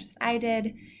episode as much as I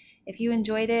did. If you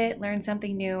enjoyed it, learned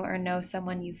something new, or know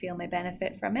someone you feel may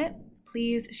benefit from it,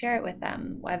 please share it with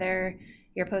them, whether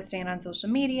you're posting it on social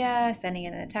media, sending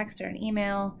it in a text or an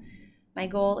email. My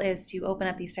goal is to open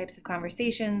up these types of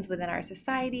conversations within our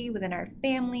society, within our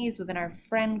families, within our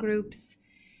friend groups.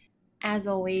 As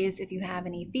always, if you have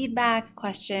any feedback,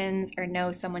 questions, or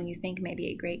know someone you think may be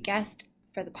a great guest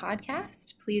for the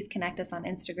podcast, please connect us on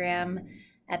Instagram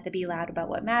at the Be Loud About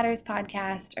What Matters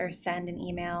podcast, or send an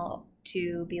email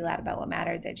to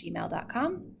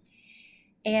beloudaboutwhatmatters@gmail.com.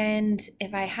 And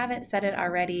if I haven't said it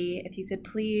already, if you could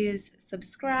please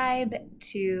subscribe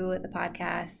to the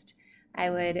podcast, I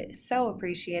would so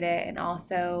appreciate it. And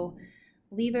also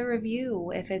leave a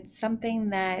review if it's something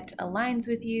that aligns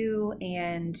with you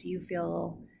and you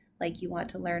feel like you want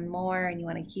to learn more and you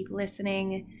want to keep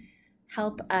listening.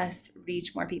 Help us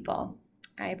reach more people.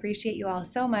 I appreciate you all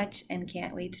so much and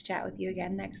can't wait to chat with you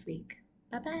again next week.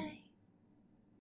 Bye-bye.